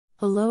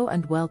Hello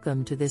and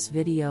welcome to this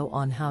video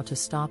on how to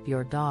stop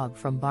your dog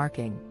from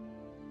barking.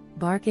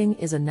 Barking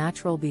is a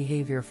natural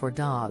behavior for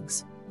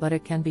dogs, but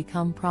it can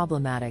become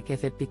problematic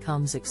if it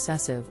becomes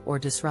excessive or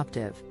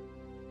disruptive.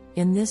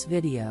 In this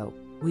video,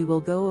 we will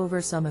go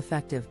over some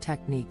effective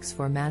techniques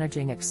for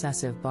managing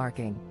excessive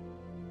barking.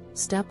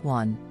 Step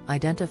 1.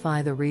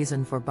 Identify the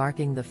reason for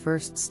barking. The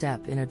first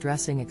step in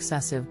addressing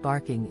excessive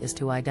barking is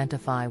to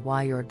identify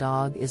why your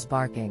dog is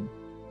barking.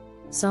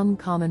 Some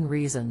common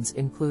reasons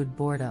include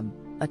boredom,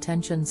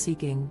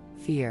 attention-seeking,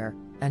 fear,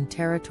 and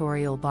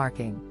territorial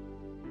barking.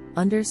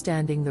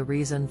 Understanding the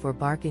reason for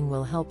barking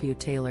will help you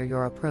tailor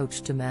your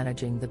approach to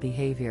managing the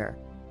behavior.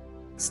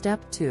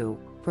 Step 2.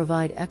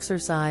 Provide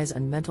exercise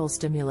and mental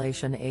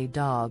stimulation. A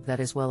dog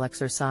that is well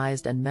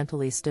exercised and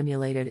mentally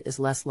stimulated is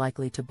less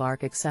likely to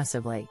bark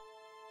excessively.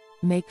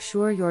 Make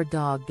sure your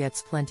dog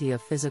gets plenty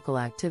of physical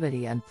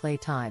activity and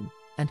playtime,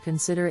 and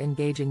consider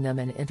engaging them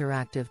in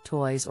interactive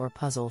toys or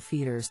puzzle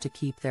feeders to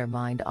keep their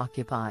mind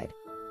occupied.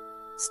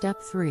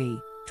 Step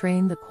 3.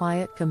 Train the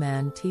quiet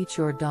command. Teach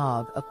your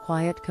dog a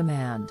quiet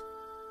command.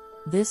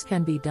 This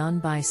can be done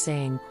by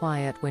saying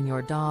quiet when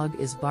your dog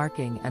is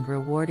barking and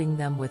rewarding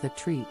them with a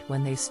treat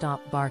when they stop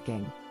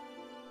barking.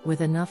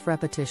 With enough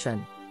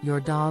repetition,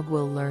 your dog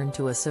will learn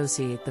to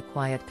associate the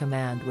quiet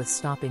command with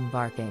stopping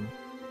barking.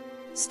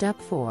 Step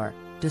 4.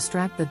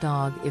 Distract the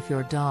dog. If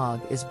your dog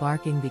is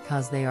barking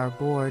because they are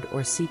bored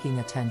or seeking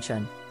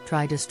attention,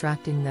 try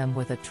distracting them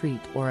with a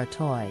treat or a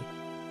toy.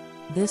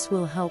 This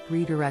will help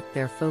redirect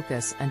their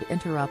focus and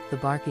interrupt the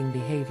barking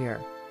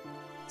behavior.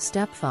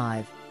 Step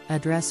 5.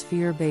 Address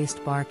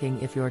fear-based barking.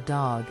 If your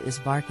dog is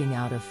barking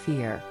out of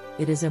fear,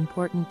 it is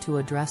important to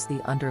address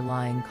the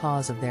underlying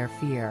cause of their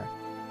fear.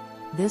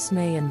 This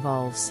may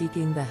involve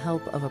seeking the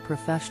help of a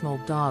professional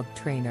dog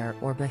trainer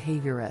or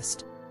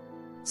behaviorist.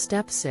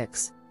 Step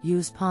 6.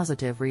 Use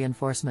positive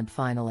reinforcement.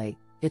 Finally,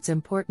 it's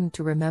important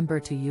to remember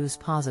to use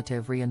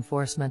positive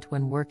reinforcement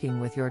when working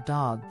with your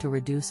dog to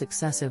reduce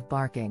excessive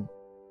barking.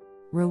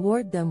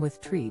 Reward them with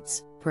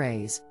treats,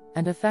 praise,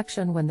 and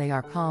affection when they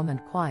are calm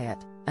and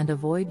quiet, and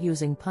avoid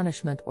using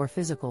punishment or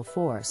physical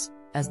force,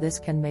 as this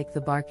can make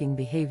the barking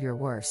behavior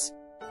worse.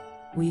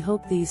 We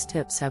hope these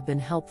tips have been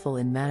helpful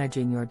in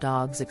managing your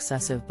dog's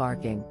excessive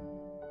barking.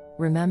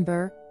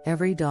 Remember,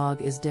 every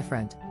dog is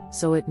different,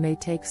 so it may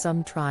take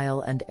some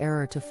trial and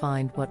error to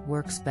find what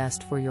works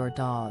best for your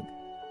dog.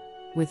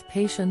 With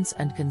patience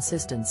and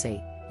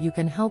consistency, you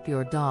can help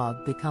your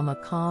dog become a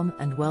calm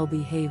and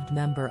well-behaved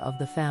member of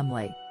the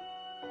family.